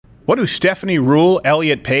What do Stephanie Ruhle,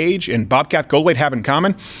 Elliot Page, and Bobcat Goldthwait have in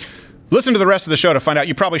common? Listen to the rest of the show to find out.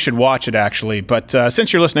 You probably should watch it, actually. But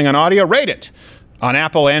since you're listening on audio, rate it on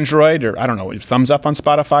Apple, Android, or I don't know, thumbs up on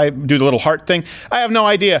Spotify. Do the little heart thing. I have no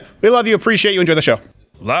idea. We love you. Appreciate you. Enjoy the show.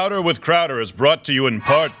 Louder with Crowder is brought to you in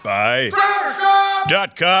part by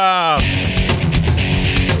CrowderShop.com.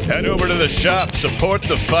 Head over to the shop, support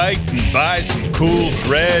the fight, and buy some cool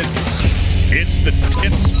threads. It's the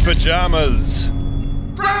Tits Pajamas.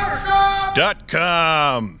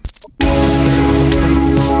 CrowderShop.com.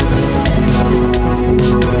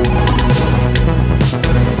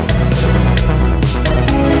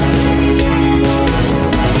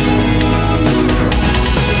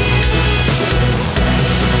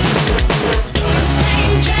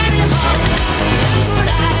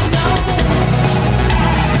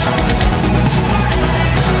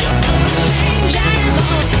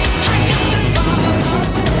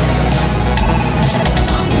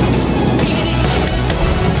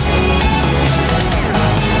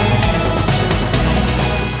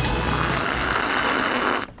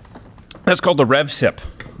 That's called the Rev sip.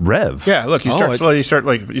 Rev? Yeah, look, you start slowly, you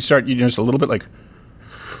just a little bit like.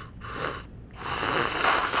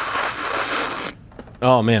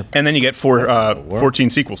 Oh, man. And then you get 14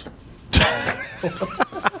 sequels.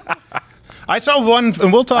 I saw one,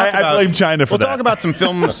 and we'll talk about... I blame China for that. We'll talk about some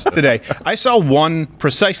films today. I saw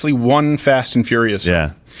precisely one Fast and Furious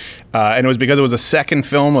film. Yeah. And it was because it was a second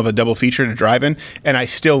film of a double feature to drive in, and I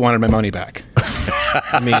still wanted my money back.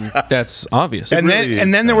 I mean, that's obvious. And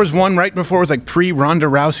then there was one right before, it was like pre-Ronda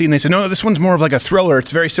Rousey, and they said, no, this one's more of like a thriller.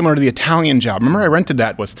 It's very similar to The Italian Job. Remember I rented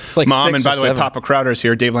that with like Mom, and by the way, 7. Papa Crowder's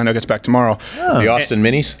here. Dave Lando gets back tomorrow. The Austin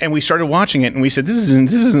Minis? And we started watching it, and we said, this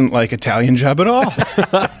isn't like Italian Job at all.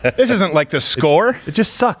 This isn't like The Score. It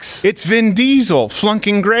just sucks. It's Vin Diesel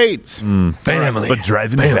flunking grades. Family. But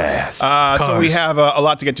driving fast. So we have a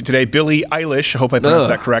lot to get to today. Billie Eilish, I hope I pronounced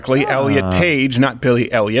that correctly. Elliot Page, not Billy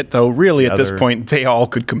Elliot, though really at this point they all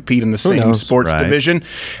could compete in the same sports division.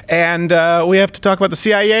 And we have to talk about the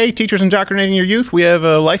CIA, teachers indoctrinating your youth. We have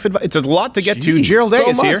life advice. It's a lot to get to. Gerald Day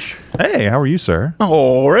is here. Hey, how are you, sir?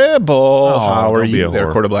 Horrible. How are don't be you a there,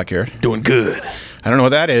 whore. Quarter Black Haired? Doing good. I don't know what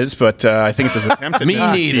that is, but I think it's his attempt at Me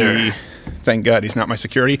neither. Thank God he's not my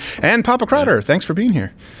security. And Papa Crowder, thanks for being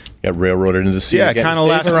here. Got railroaded into the sea. Yeah, kind of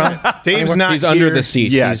last minute. Dave's not He's here. under the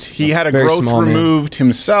seat. Yes, He's he had a very growth small man. removed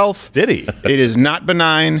himself. Did he? It is not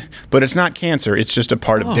benign, but it's not cancer. It's just a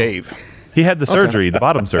part of Dave. He had the surgery, the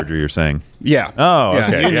bottom surgery, you're saying. Yeah. Oh, yeah,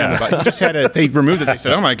 okay, he didn't yeah. have it. He just had it. They removed it. They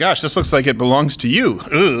said, "Oh my gosh, this looks like it belongs to you."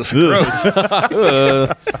 Ugh, gross.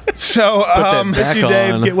 So, back You,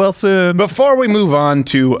 Dave. on. Get well soon. before we move on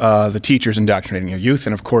to the teachers indoctrinating your youth,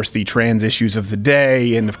 and of course the trans issues of the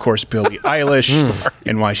day, and of course Billie Eilish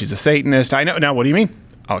and why she's a Satanist. I know. Now, what do you mean?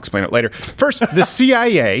 I'll explain it later. First, the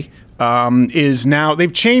CIA is now,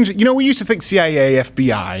 they've changed. You know, we used to think CIA,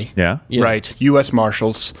 FBI. Yeah. Right. U.S.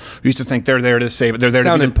 Marshals. We used to think they're there to save it. They're there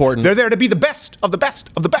to be important. They're there to be the best of the best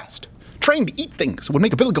of the best. Trained to eat things that would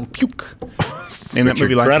make a Billy go puke. Name that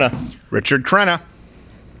movie like Crenna. Richard Crenna.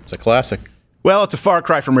 It's a classic. Well, it's a far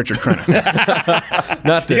cry from Richard Crenna.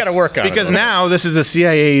 Not this. You got to work on it. Because now this is the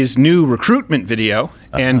CIA's new recruitment video,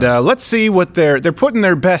 and let's see what they're putting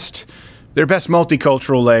their best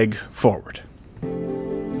multicultural leg forward.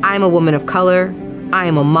 I am a woman of color. I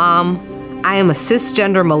am a mom. I am a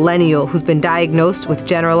cisgender millennial who's been diagnosed with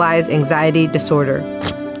generalized anxiety disorder.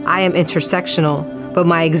 I am intersectional, but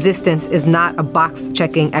my existence is not a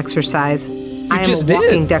box-checking exercise. I am just a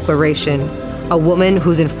walking did. declaration. A woman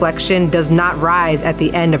whose inflection does not rise at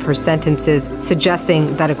the end of her sentences,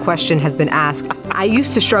 suggesting that a question has been asked. I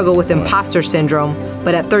used to struggle with imposter syndrome,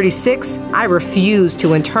 but at 36, I refuse to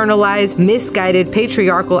internalize misguided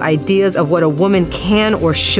patriarchal ideas of what a woman can or should